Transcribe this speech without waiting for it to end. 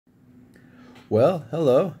Well,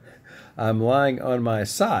 hello. I'm lying on my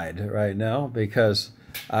side right now because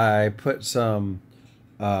I put some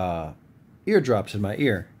eardrops in my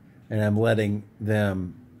ear and I'm letting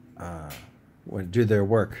them do their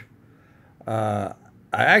work. I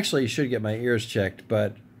actually should get my ears checked,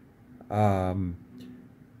 but um,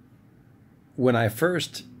 when I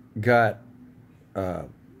first got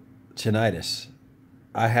tinnitus,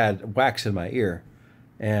 I had wax in my ear,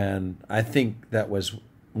 and I think that was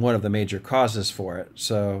one of the major causes for it.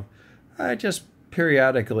 So I just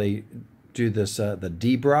periodically do this, the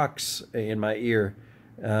debrox in my ear.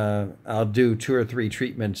 I'll do 2 or 3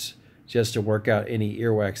 treatments just to work out any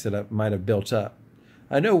earwax that might have built up.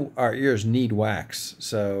 I know our ears need wax,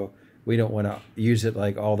 so we don't want to use it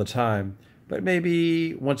like all the time, but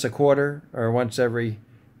maybe once a quarter or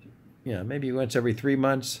maybe once every 3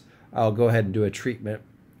 months, I'll go ahead and do a treatment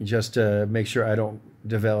just to make sure I don't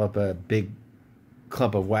develop a big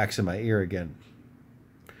clump of wax in my ear again.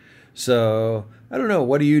 So I don't know.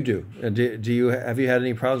 What do you do? Have you had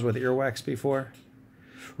any problems with earwax before?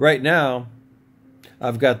 Right now,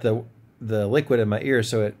 I've got the liquid in my ear,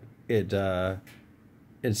 so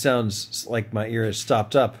it sounds like my ear is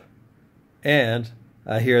stopped up, and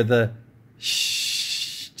I hear the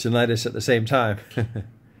shh tinnitus at the same time.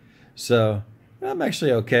 So I'm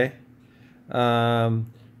actually okay.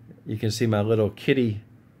 You can see my little kitty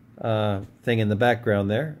thing in the background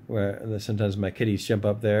there, where sometimes my kitties jump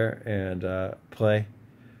up there and play.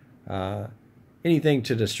 Anything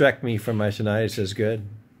to distract me from my tinnitus is good,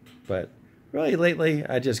 but really lately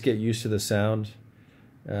I just get used to the sound.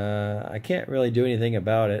 I can't really do anything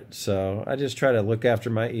about it, so I just try to look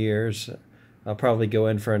after my ears. I'll probably go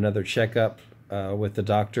in for another checkup with the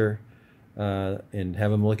doctor and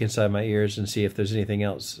have him look inside my ears and see if there's anything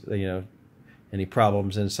else, any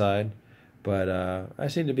problems inside. But I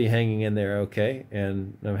seem to be hanging in there okay,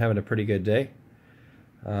 and I'm having a pretty good day.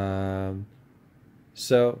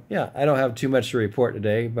 So yeah, I don't have too much to report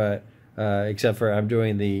today, but except for I'm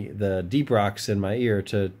doing the debrox in my ear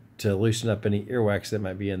to loosen up any earwax that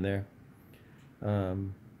might be in there.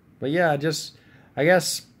 But yeah, I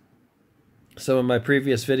guess some of my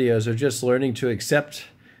previous videos are just learning to accept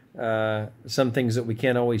some things that we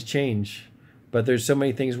can't always change, but there's so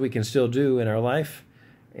many things we can still do in our life,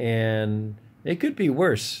 and it could be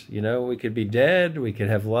worse. We could be dead. We could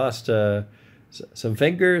have lost some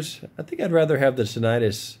fingers. I think I'd rather have the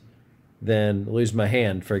tinnitus than lose my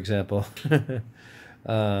hand, for example.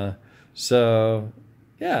 So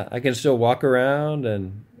yeah, I can still walk around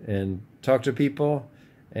and talk to people,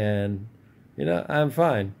 and I'm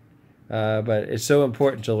fine. But it's so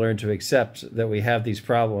important to learn to accept that we have these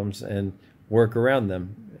problems and work around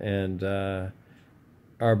them. And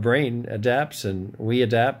our brain adapts, and we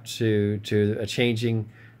adapt to a changing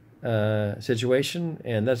situation,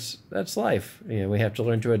 and that's life. We have to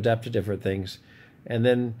learn to adapt to different things, and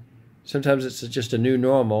then sometimes it's just a new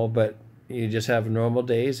normal. But you just have normal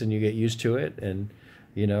days, and you get used to it, and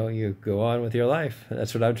you go on with your life.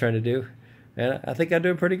 That's what I'm trying to do, and I think I'm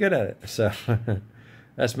doing pretty good at it. So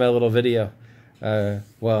that's my little video.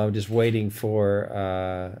 Well, I'm just waiting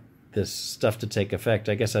for this stuff to take effect.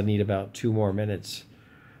 I guess I need about 2 more minutes.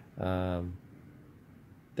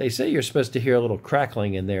 They say you're supposed to hear a little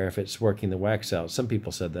crackling in there if it's working the wax out. Some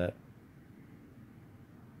people said that.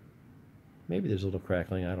 Maybe there's a little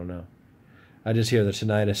crackling. I don't know. I just hear the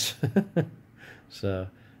tinnitus. So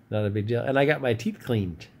not a big deal. And I got my teeth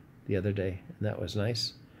cleaned the other day, and that was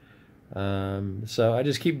nice. So I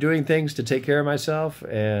just keep doing things to take care of myself.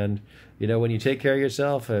 And, when you take care of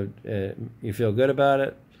yourself, you feel good about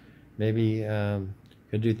it. Maybe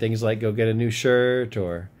could do things like go get a new shirt,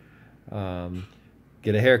 or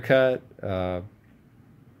get a haircut,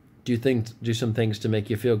 do some things to make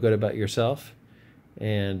you feel good about yourself,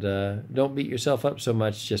 and don't beat yourself up so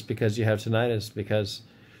much just because you have tinnitus, because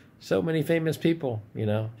so many famous people,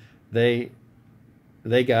 they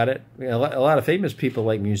got it. A lot of famous people,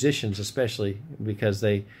 like musicians especially, because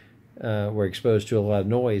they were exposed to a lot of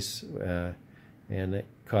noise, and it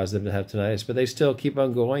caused them to have tinnitus, but they still keep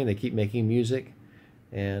on going. They keep making music,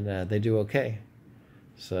 and they do okay.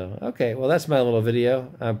 So, okay, well, that's my little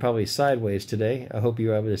video. I'm probably sideways today. I hope you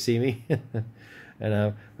were able to see me.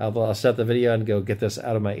 And I'll stop the video and go get this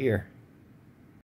out of my ear.